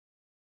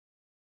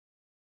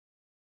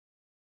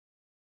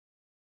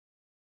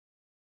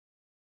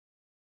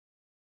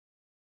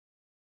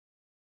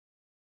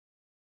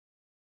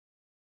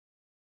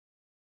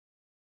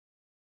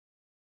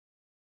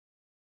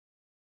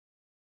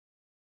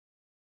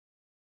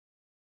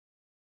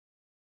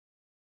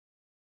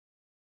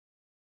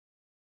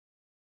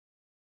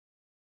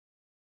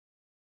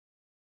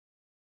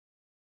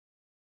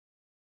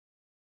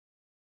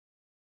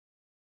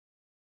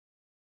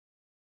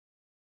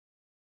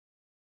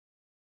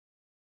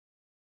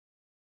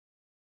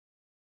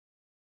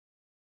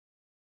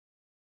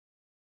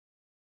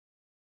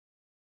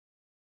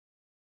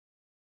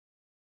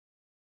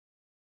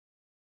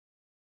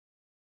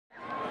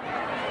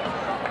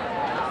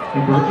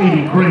Number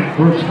 80, Grant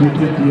Brooks will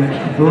take the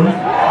extra point.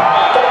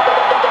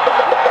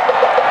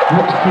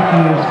 Brooks'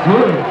 kicking is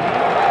good.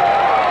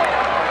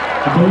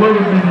 With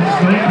 11 minutes,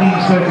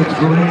 19 seconds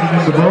remaining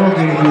in the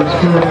ballgame, the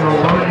score now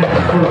Lions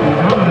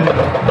 49,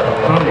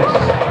 Onyx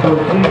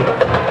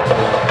 14.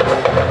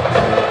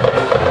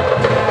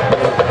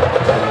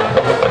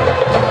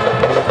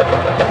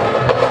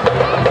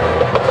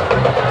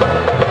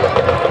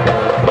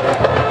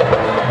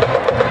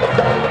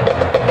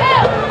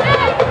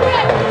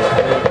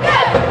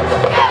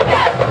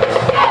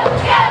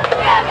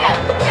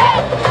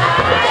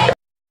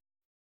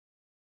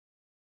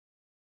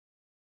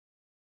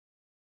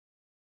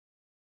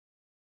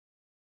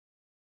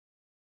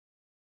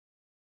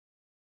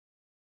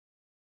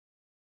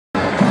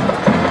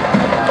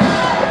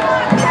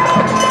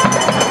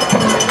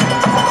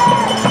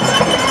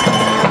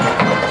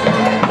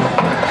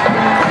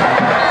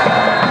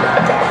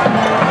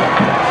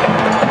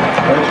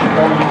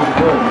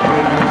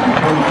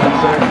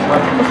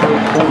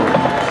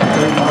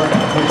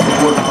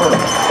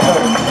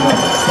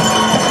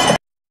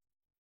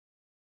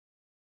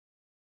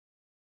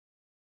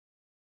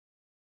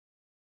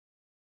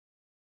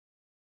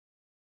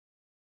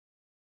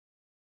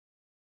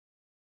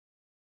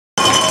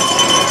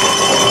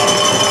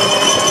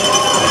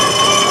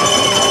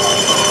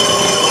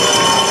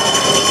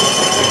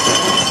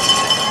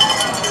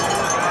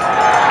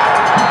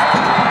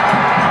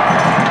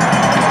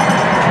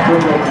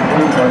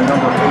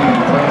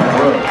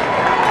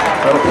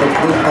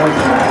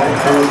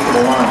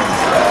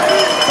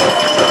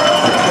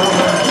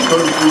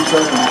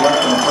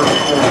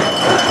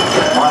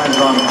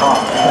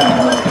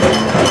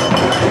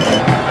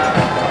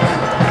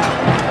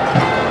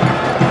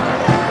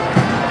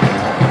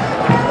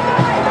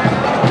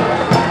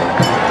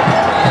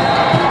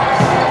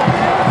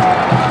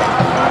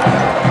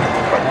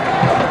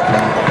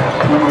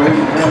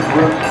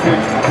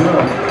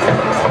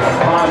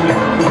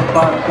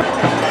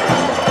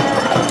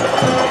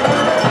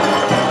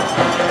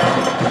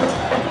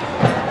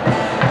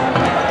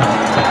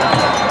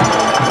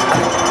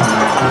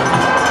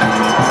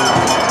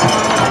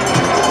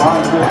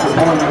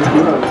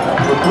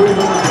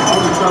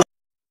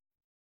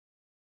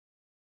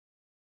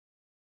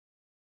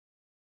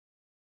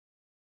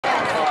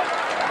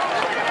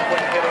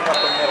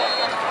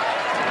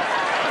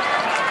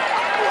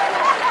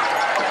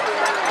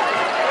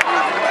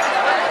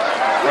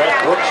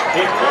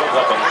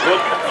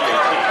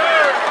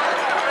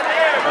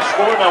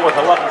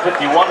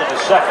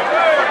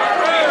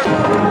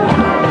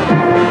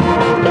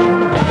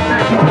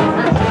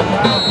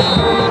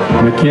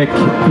 The kick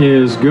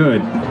is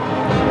good.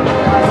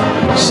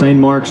 St.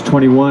 Mark's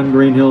 21,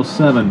 Green Hills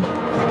 7.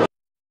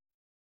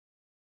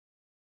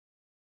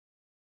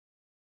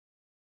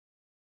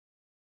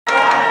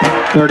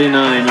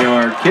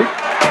 .39-yard kick.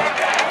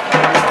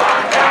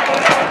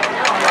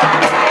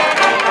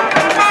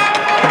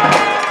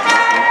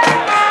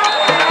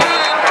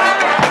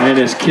 And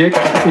his kick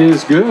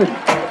is good.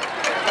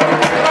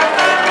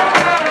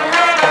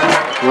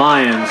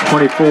 Lions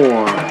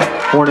 24,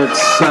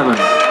 Hornets 7.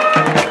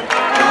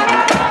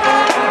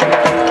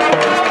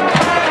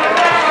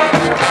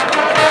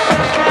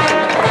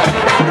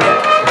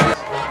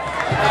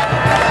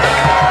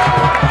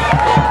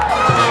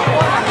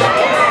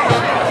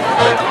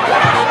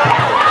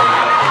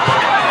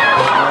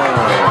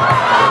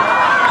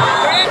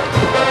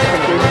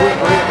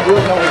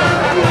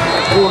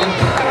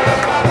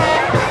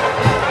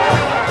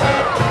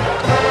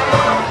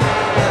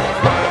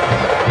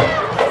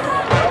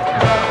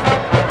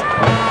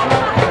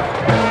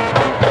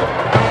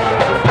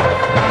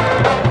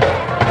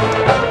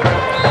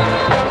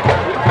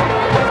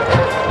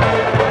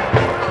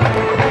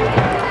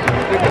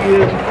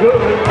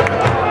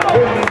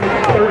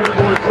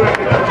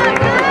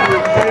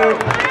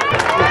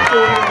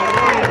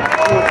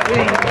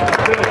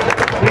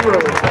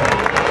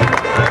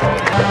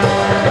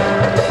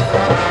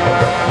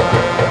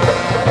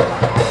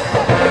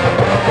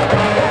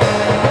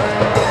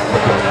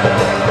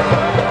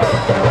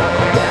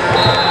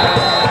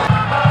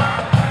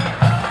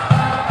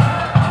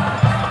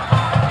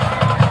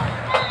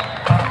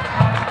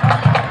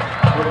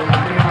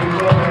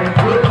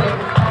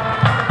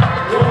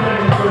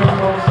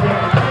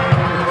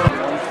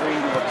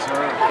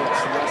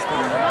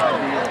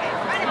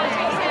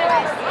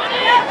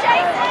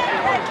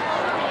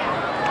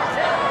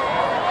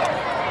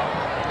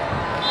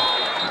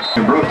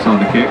 Brooks on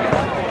the kick.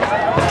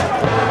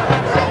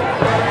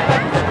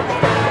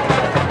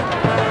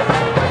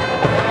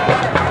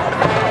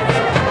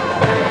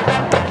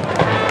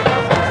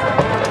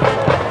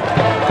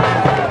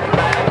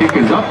 Kick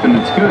is up and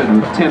it's good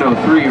with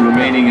 10:03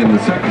 remaining in the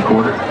second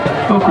quarter.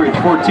 Oak Ridge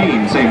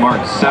 14, St.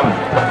 Mark's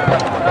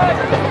 7.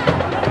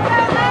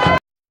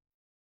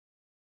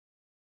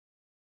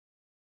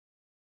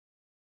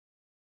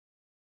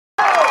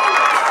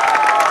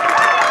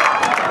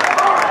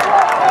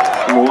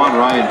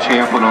 Ryan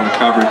Champlin on the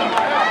coverage.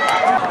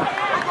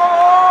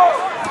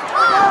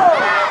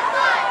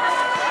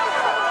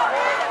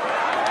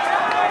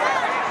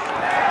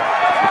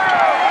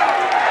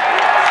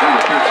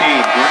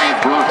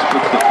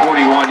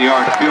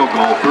 1-yard field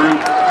goal through.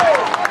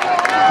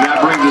 And that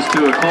brings us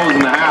to a close in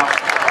the half.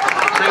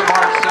 St.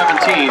 Mark's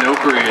 17,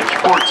 Oak Ridge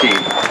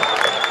 14.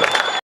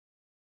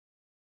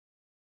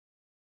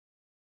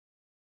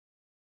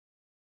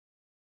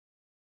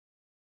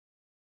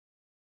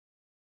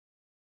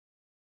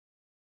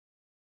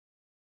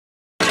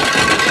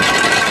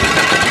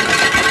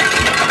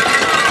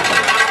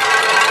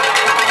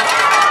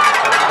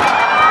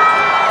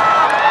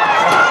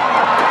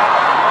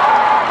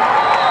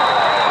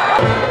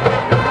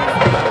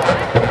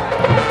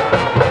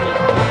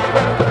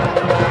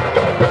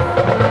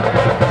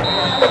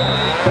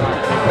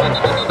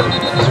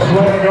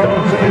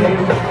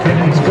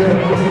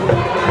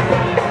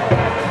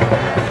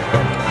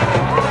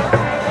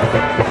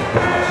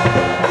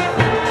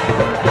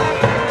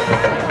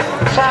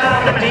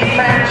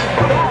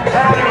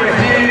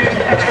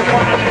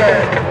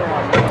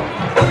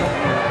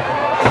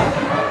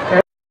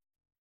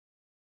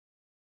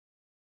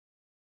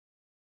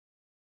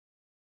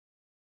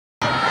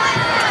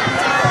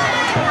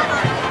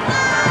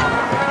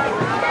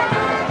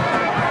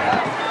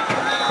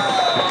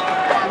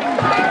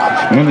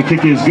 And the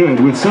kick is good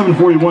with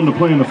 7:41 to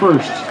play in the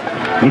first.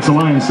 It's the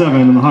Lions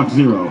 7 and the Hawks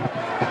 0.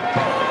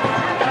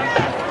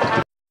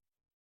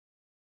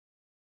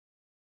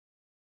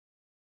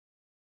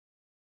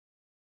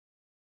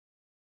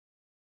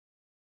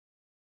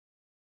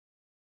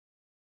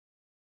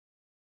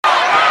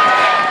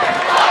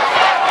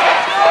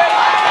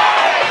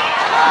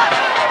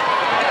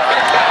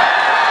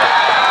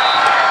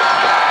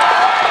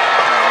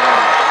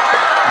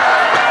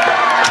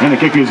 And the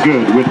kick is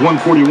good with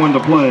 1:41 to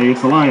play.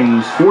 It's the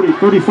Lions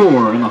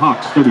 34 and the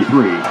Hawks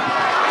 33.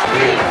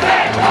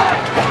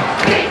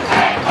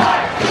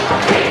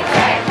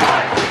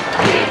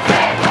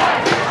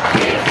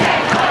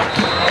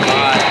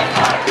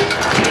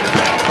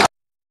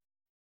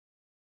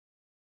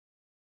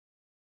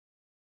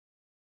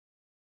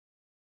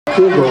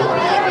 Field goal.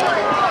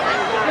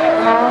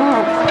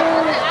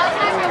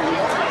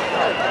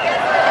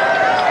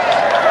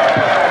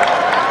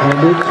 And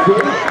it's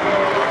good.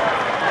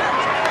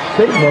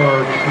 St.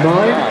 Mark's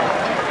 9.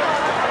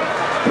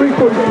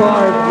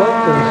 3:45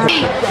 left in the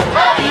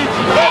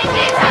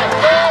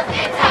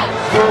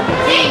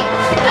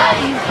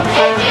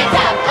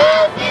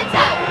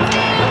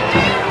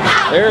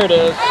There it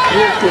is.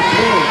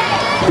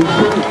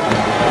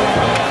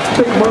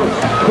 St. Mark's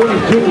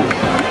 22.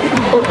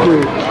 Oak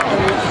Ridge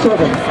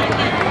 7.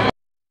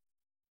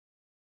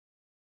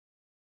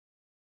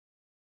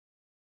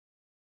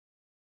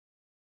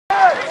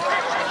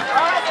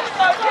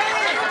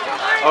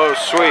 Oh,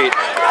 sweet.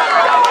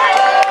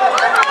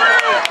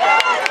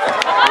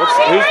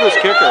 Who's this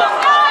kicker?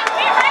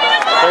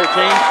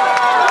 13?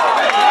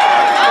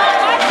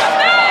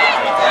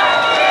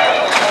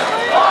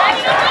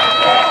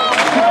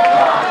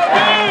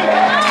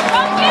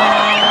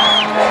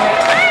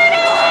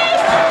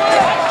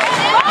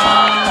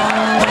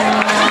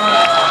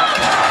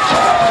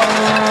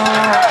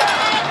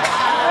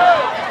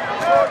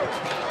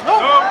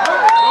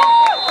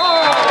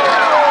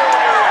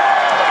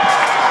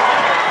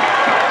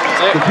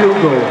 The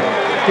field goal,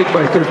 kicked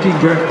by 13,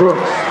 Grant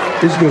Brooks,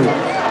 is good.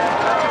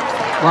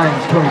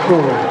 Lions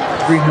 24,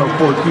 Green Hill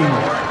 14,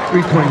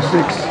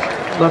 3:26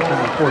 left in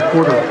the fourth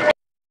quarter.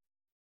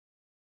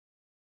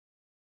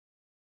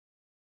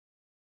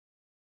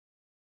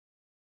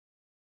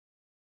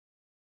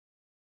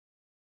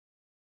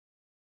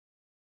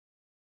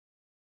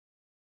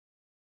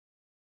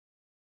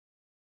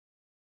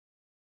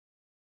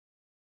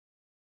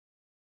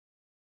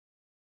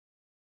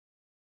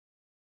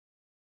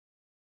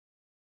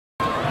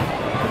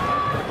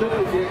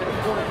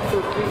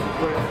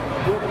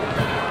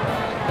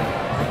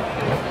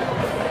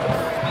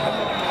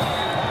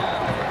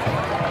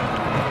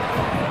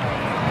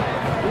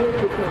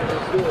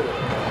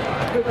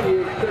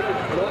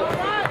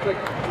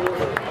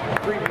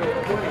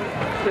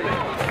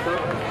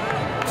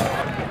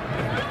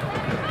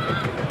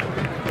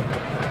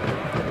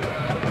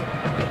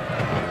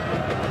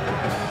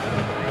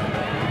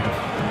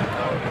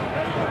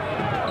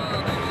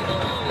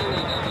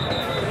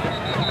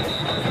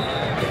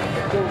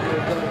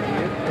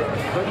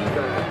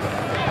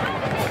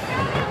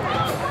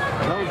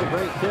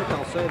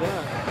 Say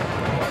that.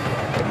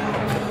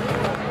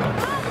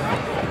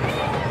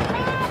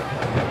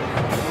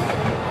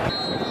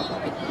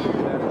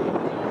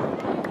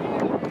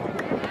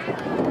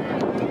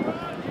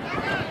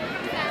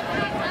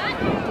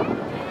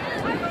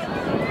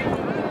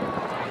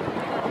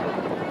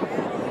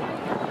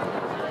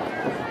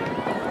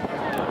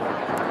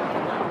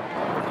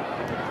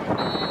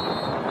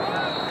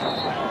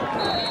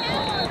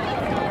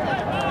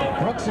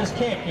 Brooks's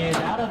kick is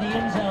out of the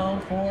end zone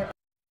for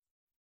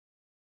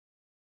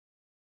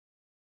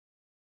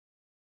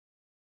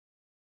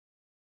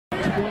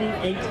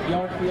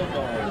 28-yard field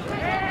goal.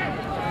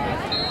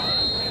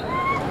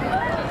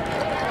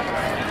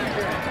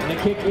 And the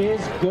kick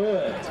is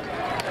good.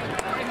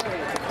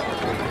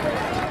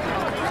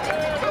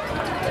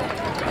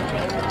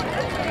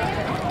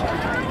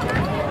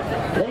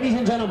 Ladies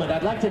Ladies and gentlemen,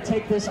 I'd like to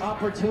take this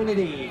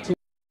opportunity to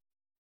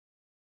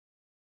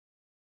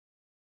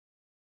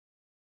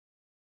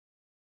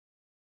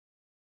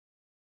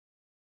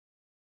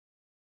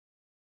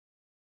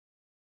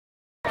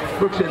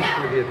Brooks in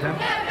for the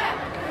attempt.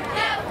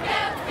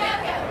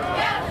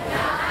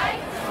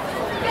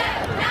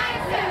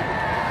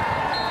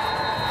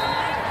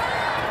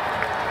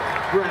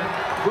 Grant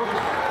Brooks,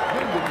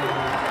 good with the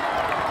attempt.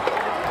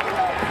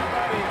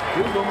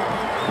 Field goal.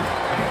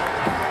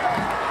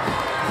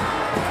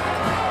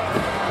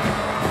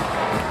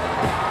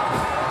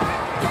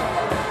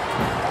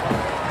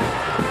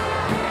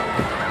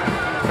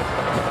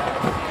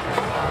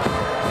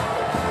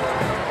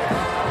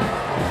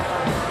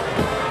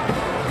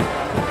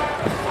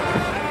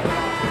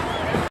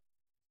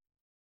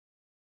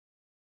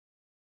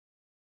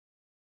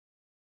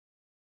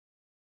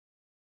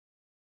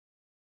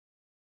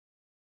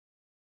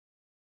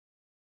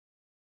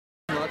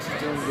 Lux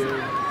is doing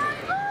good.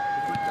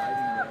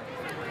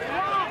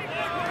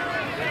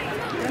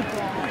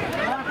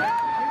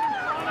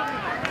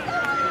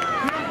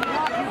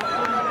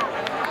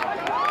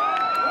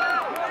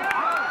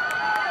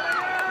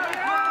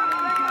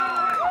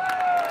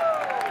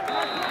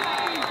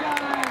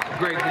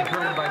 Great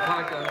return by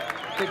Taka,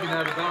 taking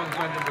out of bounds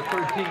by number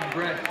 13,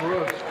 Grant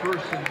Brooks,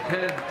 1st and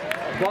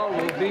 10. Ball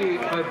will be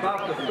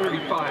about the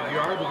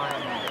 35-yard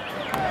line.